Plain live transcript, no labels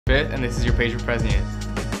5th, and this is your Patriot Press News.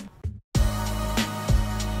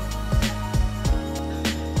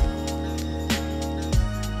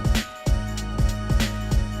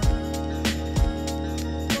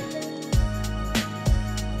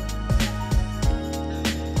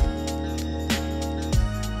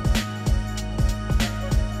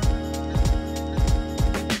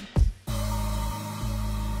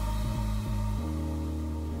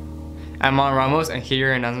 I'm Mon Ramos, and here are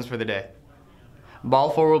your announcements for the day.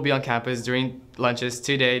 Ball 4 will be on campus during lunches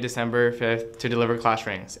today, December 5th, to deliver class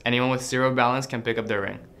rings. Anyone with zero balance can pick up their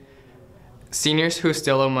ring. Seniors who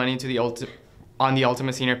still owe money to on the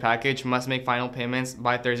Ultimate Senior Package must make final payments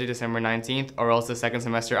by Thursday, December 19th, or else the second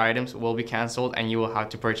semester items will be canceled and you will have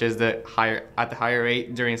to purchase at the higher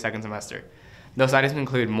rate during the second semester. Those items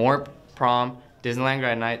include more prom, Disneyland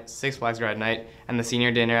Grad Night, Six Flags Grad Night, and the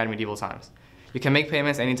senior dinner at Medieval Times. You can make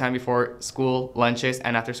payments anytime before school, lunches,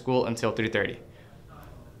 and after school until 3:30.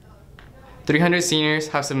 300 seniors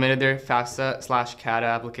have submitted their FAFSA/CADA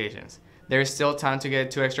applications. There is still time to get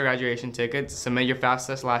 2 extra graduation tickets. Submit your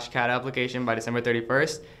FAFSA/CADA application by December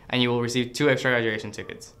 31st, and you will receive 2 extra graduation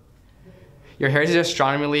tickets. Your Heritage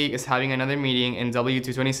Astronomy League is having another meeting in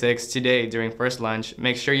W226 today during first lunch.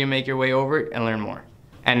 Make sure you make your way over and learn more.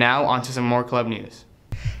 And now, on to some more club news.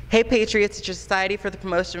 Hey Patriots, it's your Society for the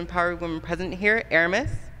Promotion of Empowered Women president here, Aramis.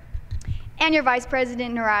 And your Vice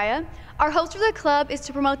President, Naraya. Our hope for the club is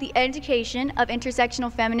to promote the education of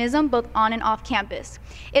intersectional feminism both on and off campus.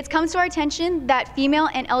 It's come to our attention that female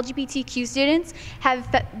and LGBTQ students have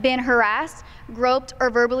been harassed, groped,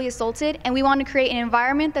 or verbally assaulted, and we want to create an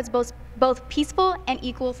environment that's both peaceful and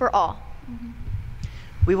equal for all.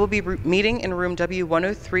 We will be meeting in room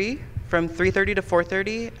W103 from 3:30 to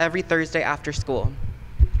 4:30 every Thursday after school.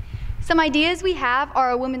 Some ideas we have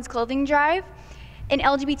are a women's clothing drive, an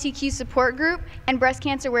LGBTQ support group, and breast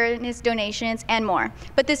cancer awareness donations, and more.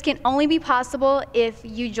 But this can only be possible if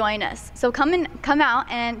you join us. So come out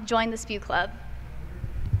and join the SPEW Club.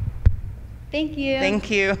 Thank you. Thank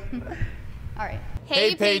you. All right.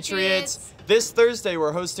 Hey Patriots! This Thursday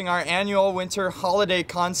we're hosting our annual winter holiday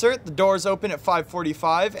concert. The doors open at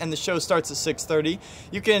 5:45 and the show starts at 6:30.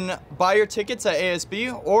 You can buy your tickets at ASB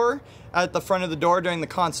or at the front of the door during the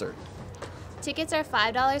concert. Tickets are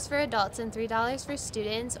 $5 for adults and $3 for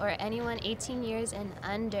students or anyone 18 years and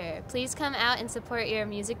under. Please come out and support your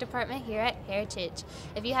music department here at Heritage.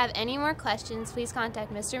 If you have any more questions, please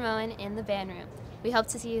contact Mr. Moen in the band room. We hope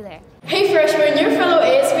to see you there. Hey freshmen, your fellow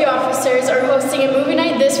ASB officers are hosting a movie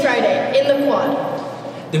night this Friday in the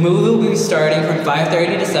Quad. The movie will be starting from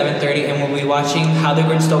 5:30 to 7:30 and we'll be watching How the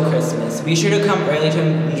Grinch Stole Christmas. Be sure to come early to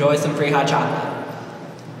enjoy some free hot chocolate.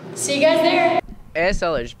 See you guys there.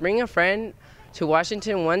 ASLers, bring a friend to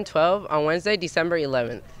Washington 112 on Wednesday, December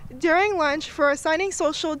 11th. During lunch for a signing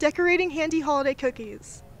social decorating handy holiday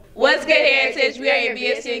cookies. What's good, Heritage? We are your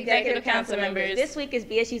BSU Executive Council members. This week is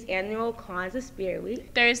BSU's annual Kwanzaa Spirit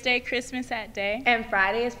Week. Thursday, Christmas Hat Day. And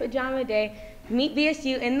Friday is Pajama Day. Meet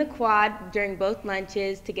BSU in the Quad during both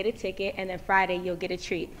lunches to get a ticket, and then Friday you'll get a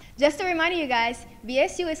treat. Just a reminder, you guys,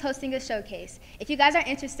 BSU is hosting a showcase. If you guys are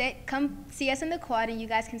interested, come see us in the Quad and you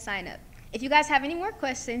guys can sign up. If you guys have any more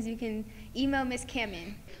questions, you can email Miss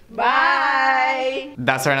Cameron. Bye!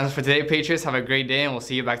 That's our announcement for today, Patriots. Have a great day, and we'll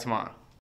see you back tomorrow.